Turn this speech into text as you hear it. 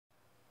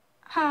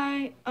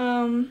Hi,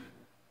 I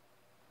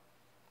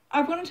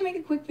wanted to make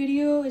a quick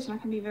video. It's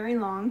not going to be very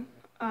long.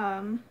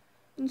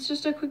 It's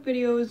just a quick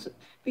video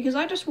because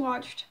I just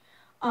watched,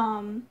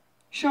 Seán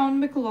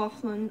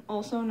Mcloughlin,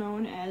 also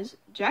known as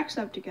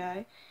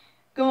Jacksepticeye,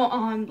 go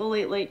on The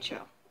Late Late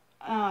Show.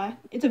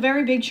 It's a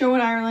very big show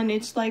in Ireland.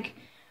 It's like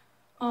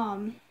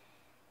in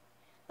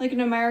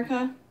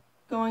America,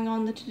 going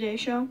on the Today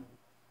Show.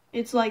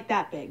 It's like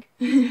that big.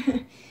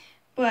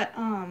 But,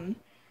 I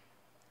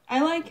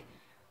like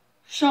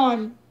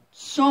Seán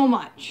so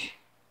much.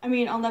 I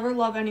mean, I'll never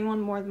love anyone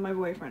more than my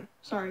boyfriend.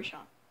 Sorry,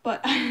 Seán.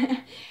 But,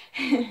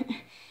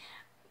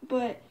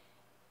 but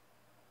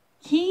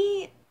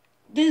he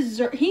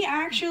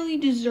actually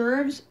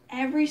deserves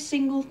every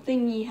single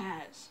thing he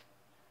has.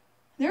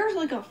 There's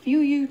like a few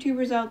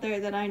YouTubers out there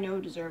that I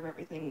know deserve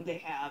everything they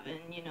have,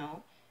 and you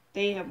know,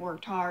 they have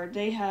worked hard.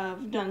 They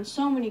have done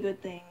so many good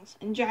things,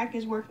 and Jack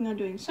is working on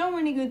doing so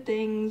many good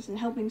things and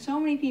helping so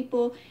many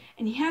people,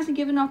 and he hasn't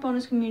given up on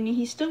his community.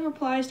 He still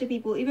replies to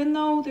people, even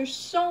though there's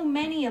so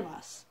many of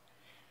us,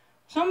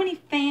 so many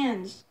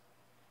fans,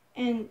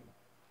 and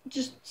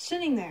just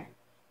sitting there,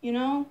 you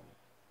know,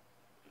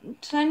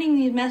 sending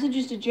these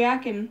messages to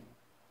Jack, and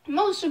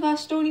most of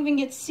us don't even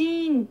get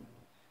seen,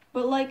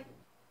 but like,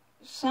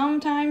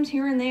 sometimes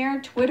here and there,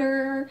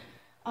 Twitter,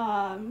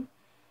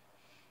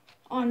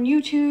 on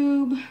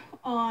YouTube,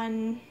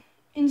 on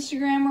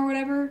Instagram or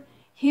whatever,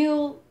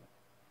 he'll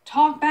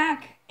talk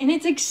back, and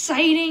it's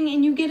exciting,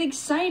 and you get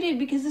excited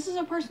because this is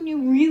a person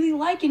you really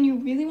like and you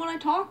really want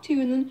to talk to,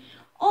 and then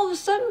all of a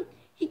sudden,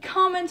 he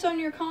comments on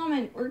your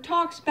comment or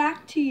talks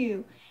back to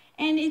you,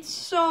 and it's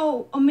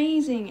so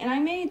amazing. And I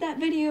made that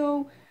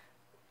video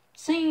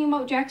singing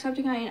about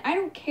Jacksepticeye, and I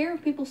don't care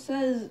if people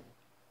say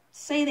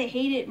they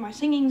hate it, my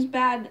singing's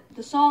bad,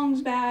 the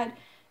song's bad,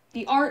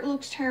 the art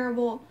looks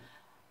terrible,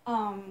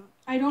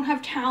 I don't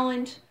have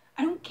talent.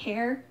 I don't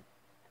care.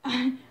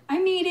 I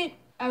made it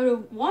out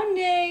of one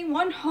day,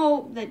 one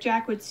hope that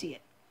Jack would see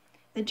it.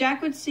 That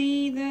Jack would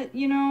see that,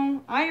 you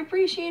know, I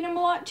appreciate him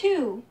a lot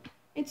too.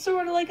 It's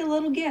sort of like a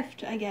little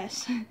gift, I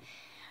guess.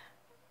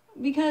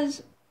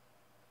 Because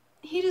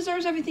he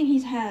deserves everything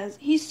he has.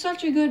 He's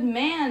such a good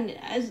man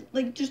as,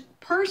 like, just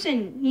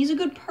person. He's a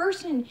good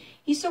person.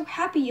 He's so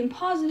happy and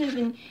positive,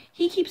 and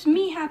he keeps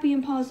me happy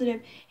and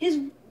positive. His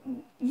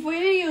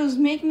videos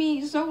make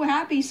me so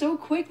happy so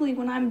quickly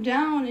when I'm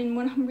down and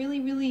when I'm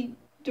really, really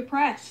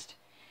depressed.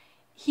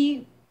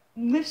 He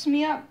lifts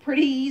me up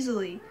pretty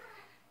easily.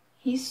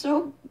 He's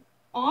so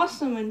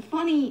awesome and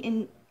funny,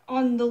 and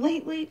on The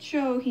Late Late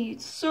Show,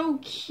 he's so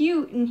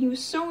cute, and he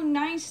was so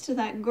nice to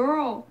that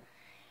girl.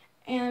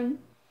 And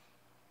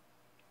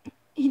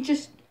he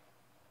just,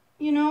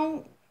 you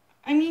know,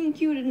 I mean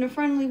cute in a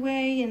friendly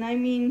way, and I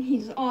mean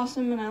he's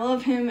awesome, and I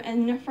love him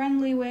in a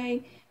friendly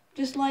way,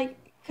 just like,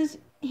 because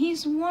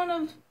he's one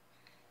of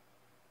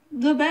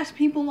the best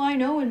people I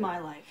know in my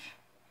life.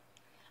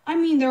 I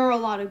mean, there are a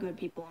lot of good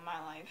people in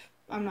my life.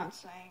 I'm not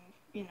saying,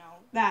 you know,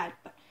 that,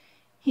 but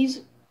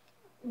he's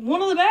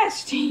one of the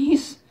best.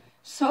 He's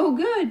so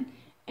good.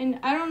 And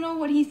I don't know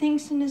what he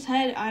thinks in his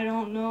head. I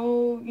don't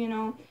know, you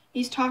know,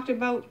 he's talked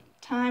about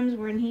times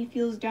when he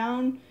feels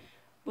down,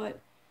 but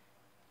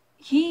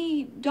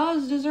he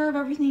does deserve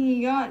everything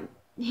he got.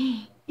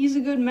 He's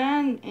a good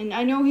man, and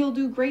I know he'll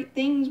do great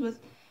things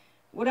with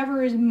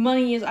whatever his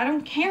money is. I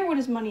don't care what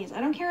his money is.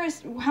 I don't care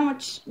how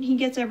much he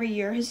gets every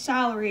year, his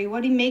salary,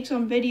 what he makes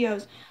on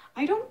videos.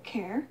 I don't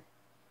care.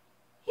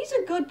 He's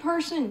a good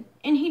person,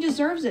 and he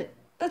deserves it.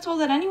 That's all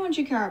that anyone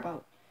should care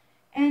about.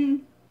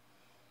 And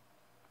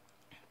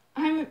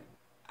I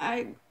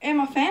am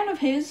a fan of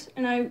his,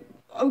 and I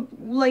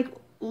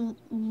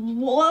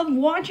love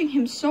watching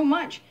him so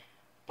much.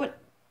 But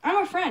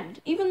I'm a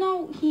friend, even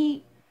though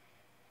he,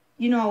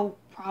 you know,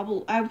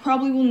 I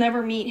probably will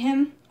never meet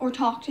him or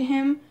talk to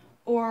him,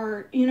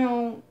 or, you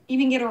know,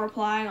 even get a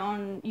reply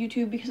on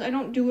YouTube, because I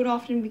don't do it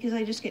often because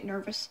I just get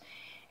nervous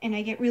and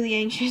I get really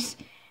anxious,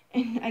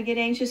 and I get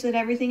anxious at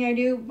everything I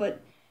do,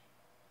 but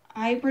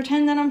I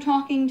pretend that I'm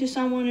talking to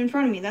someone in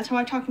front of me. That's how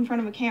I talk in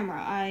front of a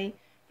camera. I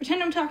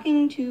pretend I'm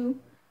talking to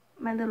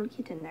my little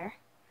kitten there.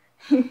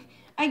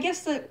 I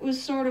guess that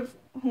was sort of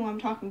who I'm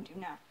talking to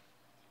now.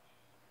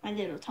 My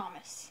little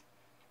Thomas.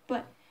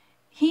 But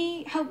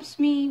he helps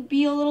me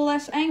be a little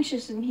less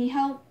anxious, and he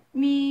helped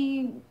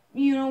me,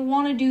 you know,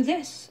 want to do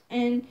this,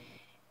 and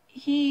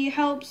he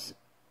helps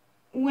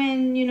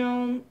when, you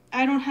know,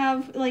 I don't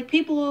have, like,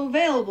 people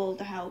available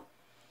to help,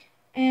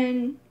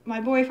 and my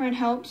boyfriend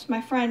helps,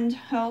 my friend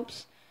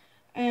helps,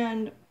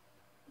 and,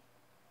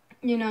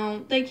 you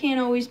know, they can't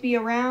always be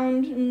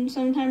around, and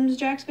sometimes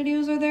Jack's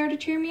videos are there to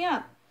cheer me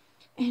up,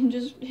 and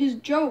just his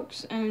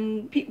jokes,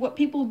 and what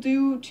people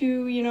do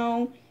to, you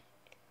know,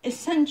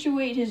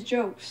 accentuate his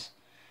jokes.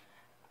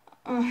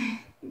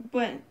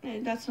 But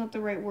that's not the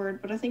right word,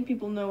 but I think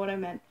people know what I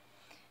meant.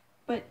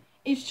 But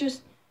it's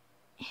just,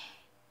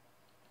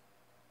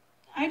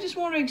 I just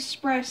want to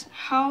express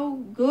how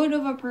good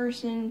of a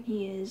person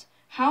he is,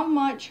 how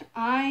much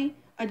I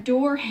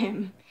adore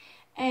him,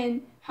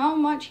 and how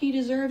much he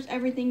deserves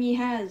everything he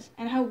has,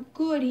 and how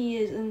good he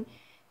is, and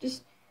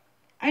just,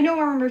 I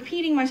know I'm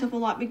repeating myself a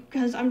lot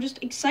because I'm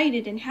just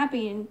excited and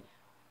happy, and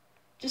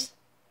just,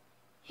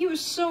 he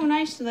was so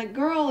nice to that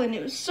girl, and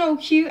it was so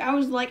cute. I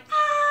was like,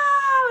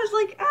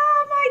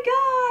 oh my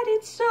God,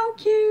 it's so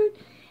cute.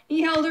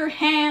 He held her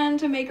hand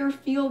to make her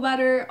feel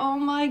better. Oh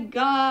my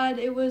God,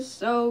 it was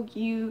so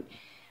cute.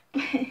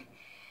 But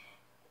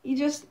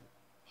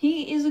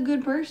he is a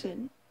good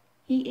person.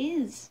 He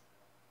is.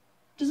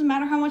 Doesn't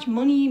matter how much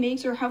money he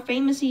makes or how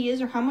famous he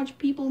is or how much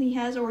people he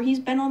has or he's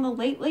been on the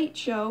Late Late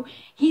Show.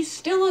 He's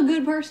still a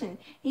good person.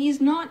 He's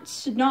not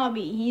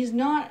snobby. He's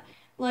not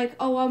like,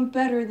 oh, I'm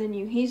better than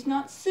you. He's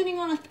not sitting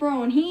on a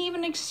throne. He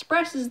even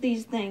expresses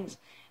these things,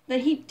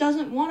 that he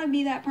doesn't want to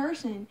be that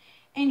person.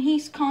 And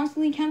he's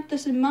constantly kept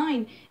this in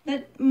mind,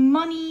 that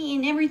money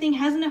and everything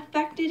hasn't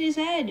affected his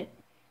head.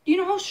 Do you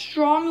know how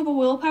strong of a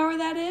willpower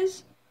that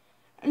is?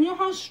 And you know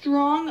how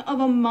strong of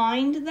a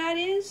mind that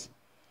is?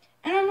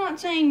 And I'm not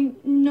saying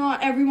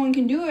not everyone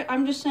can do it.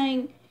 I'm just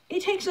saying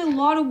it takes a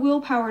lot of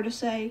willpower to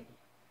say,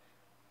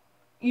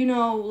 you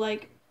know,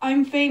 like,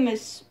 I'm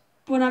famous,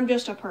 but I'm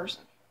just a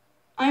person.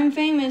 I'm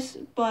famous,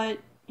 but,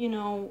 you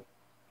know,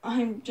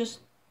 I'm just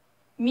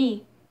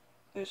me.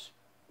 There's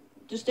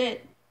just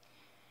it.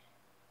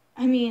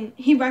 I mean,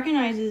 he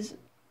recognizes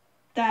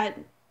that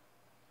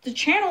the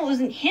channel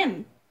isn't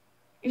him.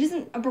 It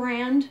isn't a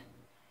brand.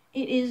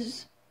 It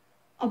is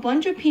a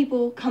bunch of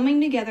people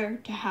coming together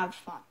to have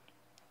fun.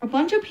 A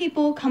bunch of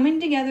people coming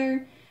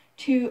together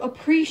to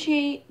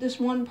appreciate this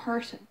one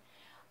person.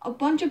 A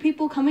bunch of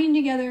people coming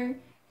together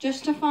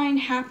just to find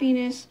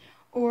happiness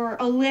or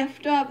a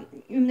lift up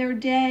in their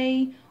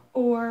day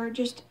or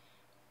just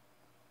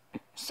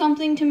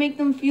something to make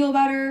them feel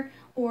better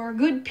or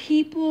good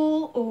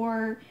people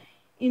or,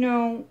 you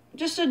know,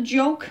 just a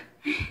joke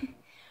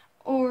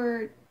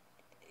or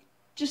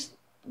just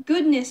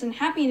goodness and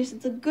happiness.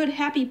 It's a good,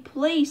 happy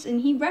place,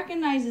 and he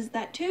recognizes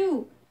that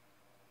too.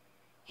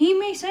 He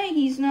may say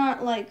he's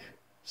not, like,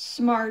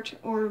 smart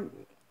or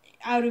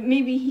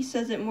maybe he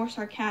says it more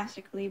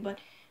sarcastically, but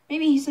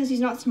maybe he says he's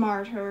not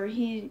smart or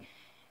he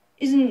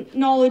isn't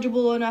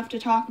knowledgeable enough to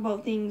talk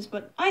about things,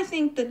 but I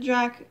think that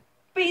Jack,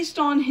 based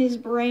on his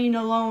brain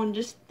alone,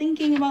 just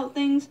thinking about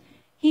things,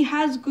 he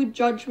has good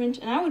judgment,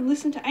 and I would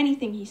listen to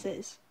anything he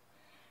says.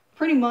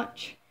 Pretty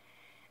much.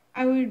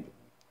 I would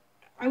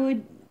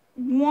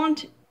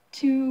want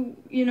to,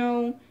 you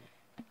know,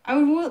 I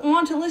would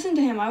want to listen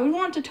to him. I would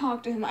want to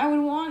talk to him. I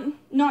would want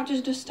not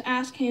just to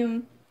ask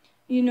him,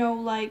 you know,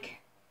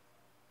 like,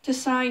 to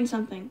sign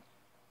something.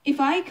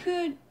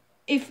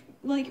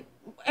 Like,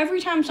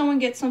 every time someone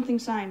gets something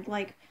signed,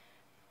 like,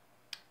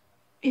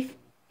 if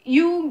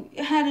you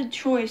had a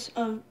choice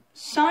of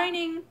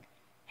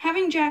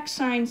having Jack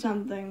sign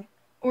something,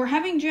 or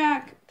having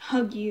Jack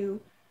hug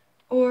you,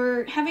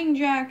 or having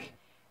Jack,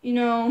 you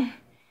know,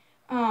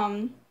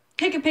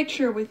 take a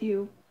picture with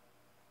you.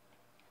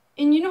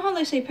 And you know how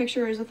they say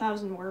picture is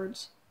 1,000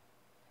 words?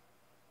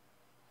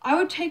 I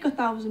would take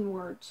 1,000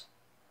 words.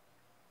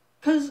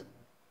 'Cause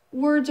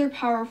words are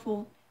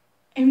powerful.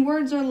 And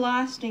words are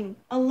lasting.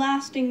 A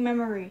lasting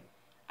memory.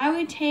 I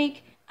would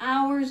take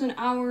hours and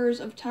hours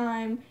of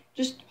time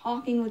just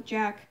talking with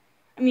Jack.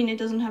 I mean,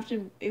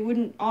 it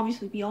wouldn't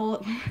obviously be all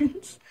at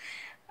once.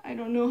 I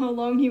don't know how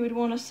long he would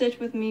want to sit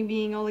with me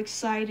being all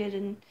excited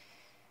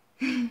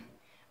and...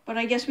 But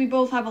I guess we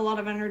both have a lot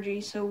of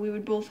energy, so we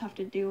would both have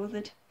to deal with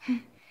it.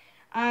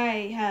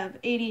 I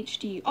have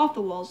ADHD off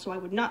the walls, so I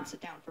would not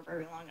sit down for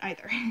very long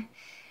either.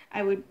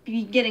 I would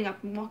be getting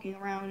up and walking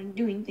around and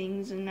doing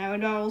things, and I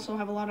would also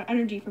have a lot of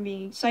energy from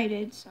being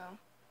excited, so...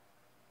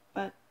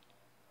 But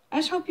I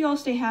just hope you all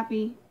stay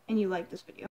happy and you like this video.